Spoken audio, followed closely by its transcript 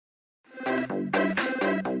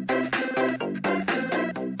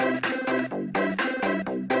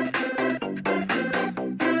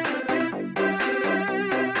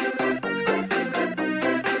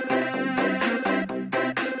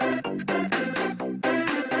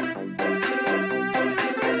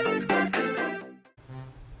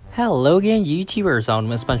Hello again, YouTubers. I'm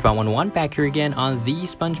SpongeBob 101 back here again on the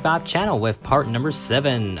SpongeBob channel with part number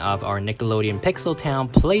 7 of our Nickelodeon Pixel Town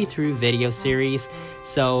playthrough video series.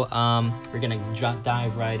 So we're gonna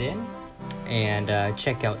dive right in and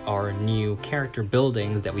check out our new character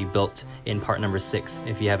buildings that we built in part number 6.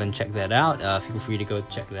 If you haven't checked that out, feel free to go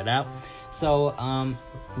check that out. So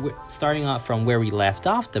we're starting off from where we left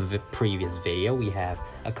off the previous video, we have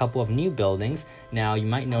a couple of new buildings. Now you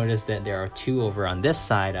might notice that there are 2 over on this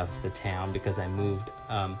side of the town because I moved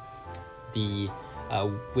the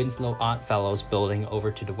Winslow Oddfellows building over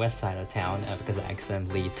to the west side of town because I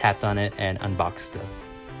accidentally tapped on it and unboxed the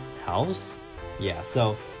house. Yeah,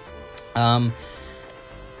 so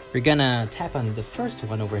we're gonna tap on the first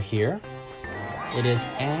one over here. It is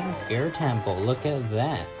Aang's Air Temple. Look at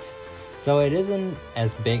that. So it isn't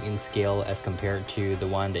as big in scale as compared to the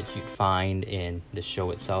one that you'd find in the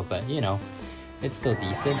show itself, but you know, it's still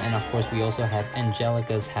decent. And of course, we also have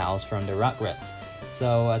Angelica's house from the Rugrats.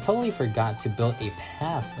 So I totally forgot to build a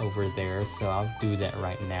path over there, so I'll do that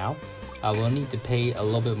right now. I will need to pay a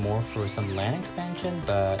little bit more for some land expansion,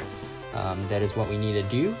 but that is what we need to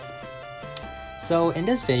do. So in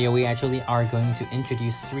this video, we actually are going to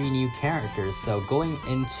introduce 3 new characters. So going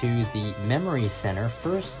into the memory center,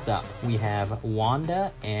 first up we have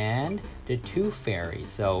Wanda and the Tooth Fairy.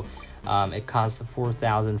 So it costs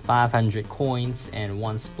 4,500 coins and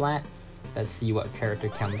 1 splat. Let's see what character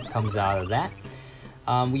comes out of that.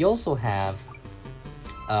 We also have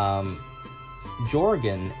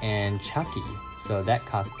Jorgen and Chucky. So that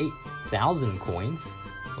costs 8,000 coins.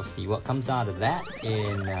 We'll see what comes out of that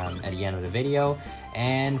in at the end of the video.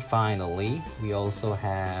 And finally, we also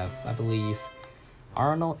have, I believe,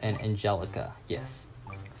 Arnold and Angelica. Yes,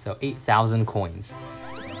 so 8,000 coins.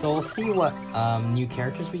 So we'll see what new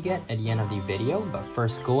characters we get at the end of the video. But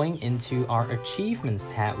first, going into our achievements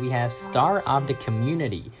tab, we have Star of the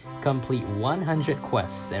Community. Complete 100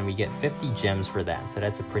 quests and we get 50 gems for that. So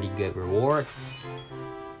that's a pretty good reward.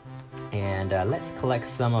 And let's collect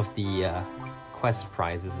some of the quest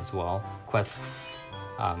prizes as well, quest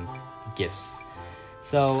gifts.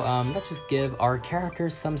 So let's just give our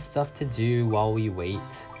characters some stuff to do while we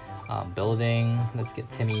wait. Building, let's get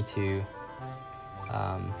Timmy to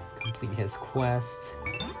complete his quest.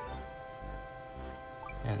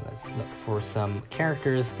 And let's look for some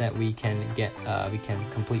characters that we can get, we can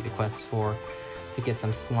complete the quest for to get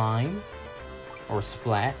some slime or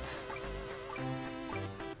splat.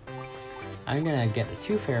 I'm gonna get the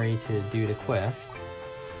Tooth Fairy to do the quest.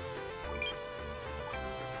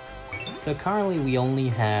 So currently we only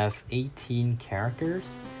have 18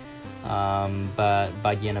 characters, but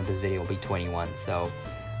by the end of this video will be 21. So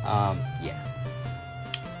yeah.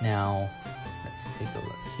 Now let's take a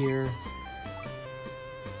look here.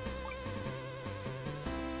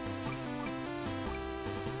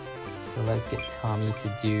 So let's get Tommy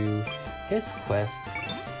to do his quest,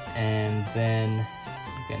 and then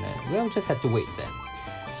we'll just have to wait then.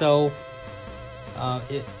 So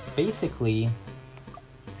it basically,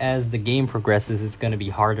 as the game progresses, it's going to be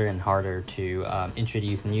harder and harder to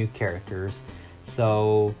introduce new characters.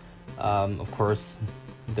 So of course,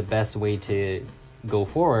 the best way to go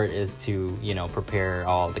forward is to, you know, prepare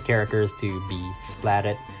all the characters to be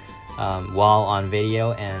splatted while on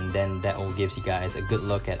video, and then that will give you guys a good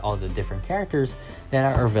look at all the different characters that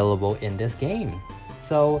are available in this game.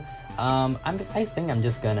 So I think I'm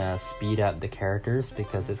just gonna speed up the characters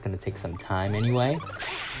because it's gonna take some time anyway.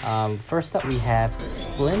 First up we have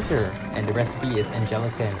Splinter, and the recipe is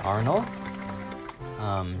Angelica and Arnold.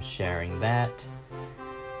 Sharing that.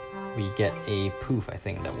 We get a poof, I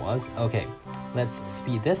think that was. Okay, let's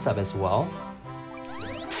speed this up as well.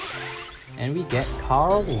 And we get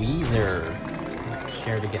Carl Wheezer. Let's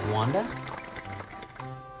share to get Wanda.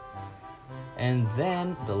 And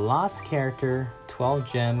then the last character, 12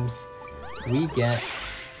 gems, we get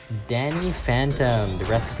Danny Phantom. The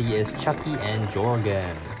recipe is Chucky and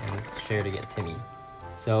Jorgen. And let's share to get Timmy.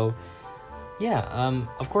 So yeah,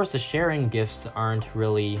 of course the sharing gifts aren't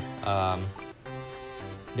really,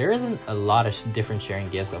 there isn't a lot of different sharing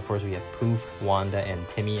gifts. Of course we have Poof, Wanda, and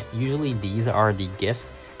Timmy. Usually these are the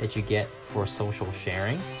gifts that you get for social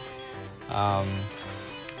sharing.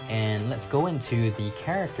 And let's go into the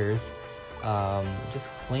characters. Just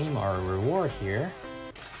claim our reward here.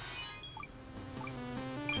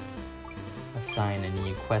 Assign a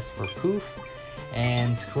new quest for Poof.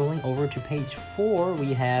 And scrolling over to page 4,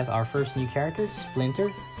 we have our first new character, Splinter,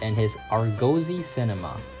 and his Argosy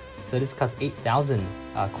Cinema. So this costs 8,000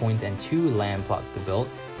 coins and 2 land plots to build.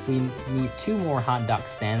 We need 2 more hot dog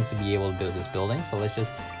stands to be able to build this building. So let's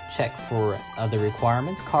just check for other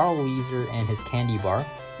requirements. Carl Wheezer and his candy bar.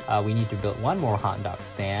 we need to build one more hot dog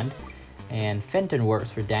stand, and Fenton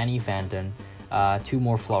works for Danny Fenton, 2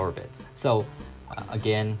 more flower beds. So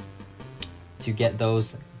again, to get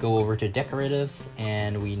those, go over to decoratives,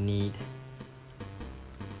 and we need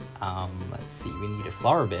let's see, we need a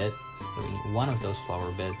flower bed, so we need one of those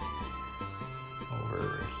flower beds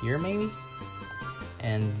over here maybe,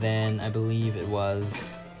 and then I believe it was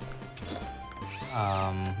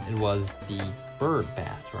the bird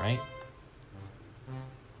bath, right?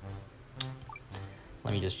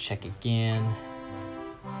 Let me just check again.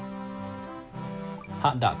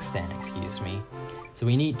 Hot dog stand, excuse me. So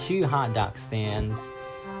we need 2 hot dog stands,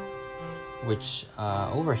 which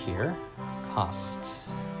over here cost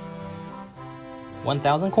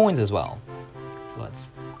 1,000 coins as well. So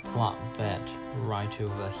let's plop that right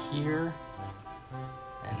over here,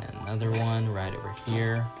 and another one right over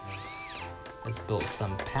here. Let's build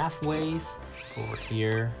some pathways over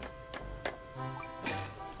here.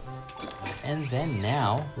 And then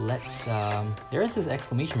now let's there is this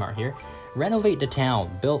exclamation mark here. Renovate the town,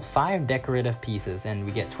 build 5 decorative pieces, and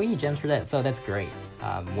we get 20 gems for that, so that's great.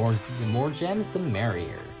 More gems, the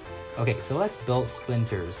merrier. Okay, so let's build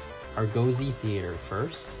Splinter's Argosy Theater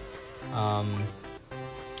first.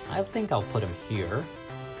 I think I'll put him here.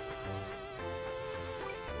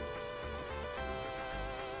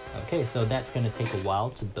 Okay, so that's gonna take a while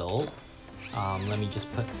to build. Let me just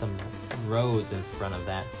put some roads in front of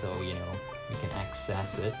that so you know we can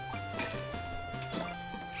access it.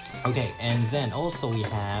 Okay, and then also we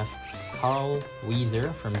have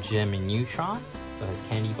Wheezer from Jimmy Neutron. So his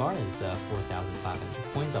candy bar is 4,500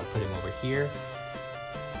 coins. I'll put him over here.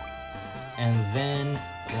 And then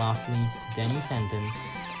lastly, Danny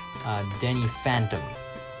Phantom.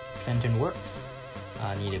 Fenton works.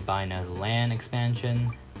 Need to buy another land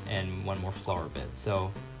expansion and 1 more flower bed.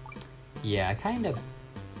 So yeah, I kind of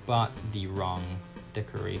bought the wrong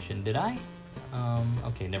decoration. Did I?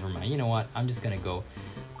 Okay, never mind. You know what? I'm just gonna go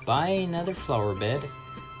buy another flower bed,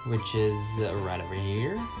 which is right over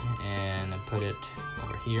here, and put it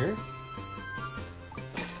over here.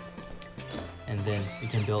 And then we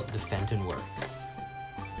can build the Fenton Works.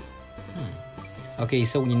 Okay,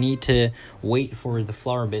 so we need to wait for the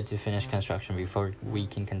flower bed to finish construction before we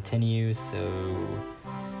can continue, so...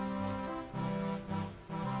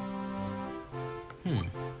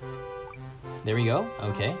 There we go.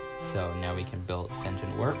 Okay, so now we can build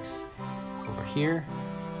Fenton Works over here.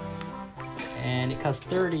 And it costs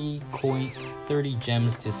 30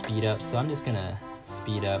 gems to speed up, so I'm just gonna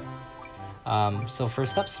speed up. So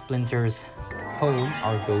first up, Splinter's home,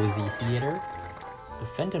 Argosy Theater. The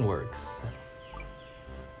Fenton Works.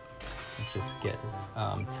 Let's just get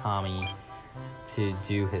Tommy to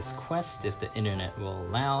do his quest if the internet will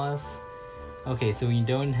allow us. Okay, so we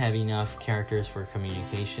don't have enough characters for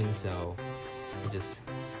communication, so we just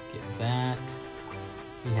skip that.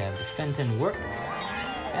 We have the Fenton Works,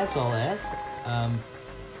 as well as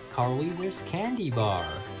Carl Weezer's Candy Bar.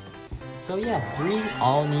 So yeah, 3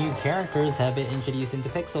 all-new characters have been introduced into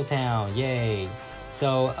Pixel Town. Yay!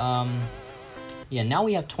 So yeah, now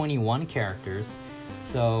we have 21 characters.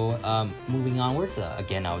 So moving onwards,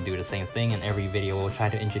 again, I'll do the same thing. In every video, we'll try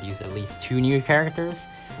to introduce at least 2 new characters,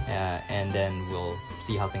 and then we'll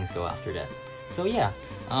see how things go after that. So yeah,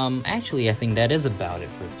 actually, I think that is about it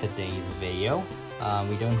for today's video.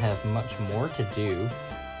 We don't have much more to do.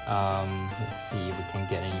 Let's see if we can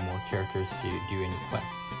get any more characters to do any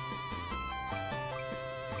quests.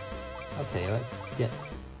 Okay, let's get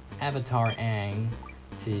Avatar Aang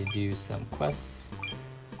to do some quests.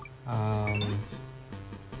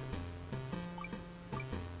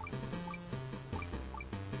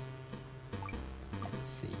 Let's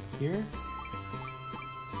see here.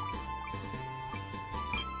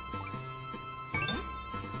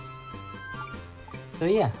 So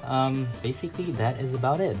yeah, basically that is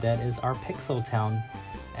about it. That is our Pixel Town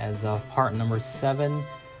as of part number 7.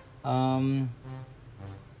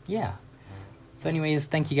 Yeah. So anyways,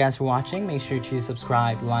 thank you guys for watching. Make sure to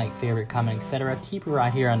subscribe, like, favorite, comment, etc. Keep it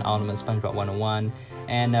right here on Ultimate SpongeBob 101.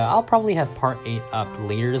 And I'll probably have part 8 up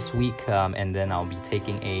later this week. And then I'll be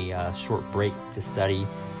taking a short break to study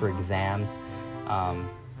for exams.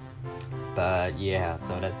 But yeah,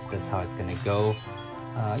 so that's how it's gonna go.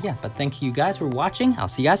 Yeah, but thank you guys for watching. I'll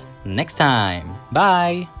see you guys next time.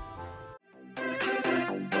 Bye!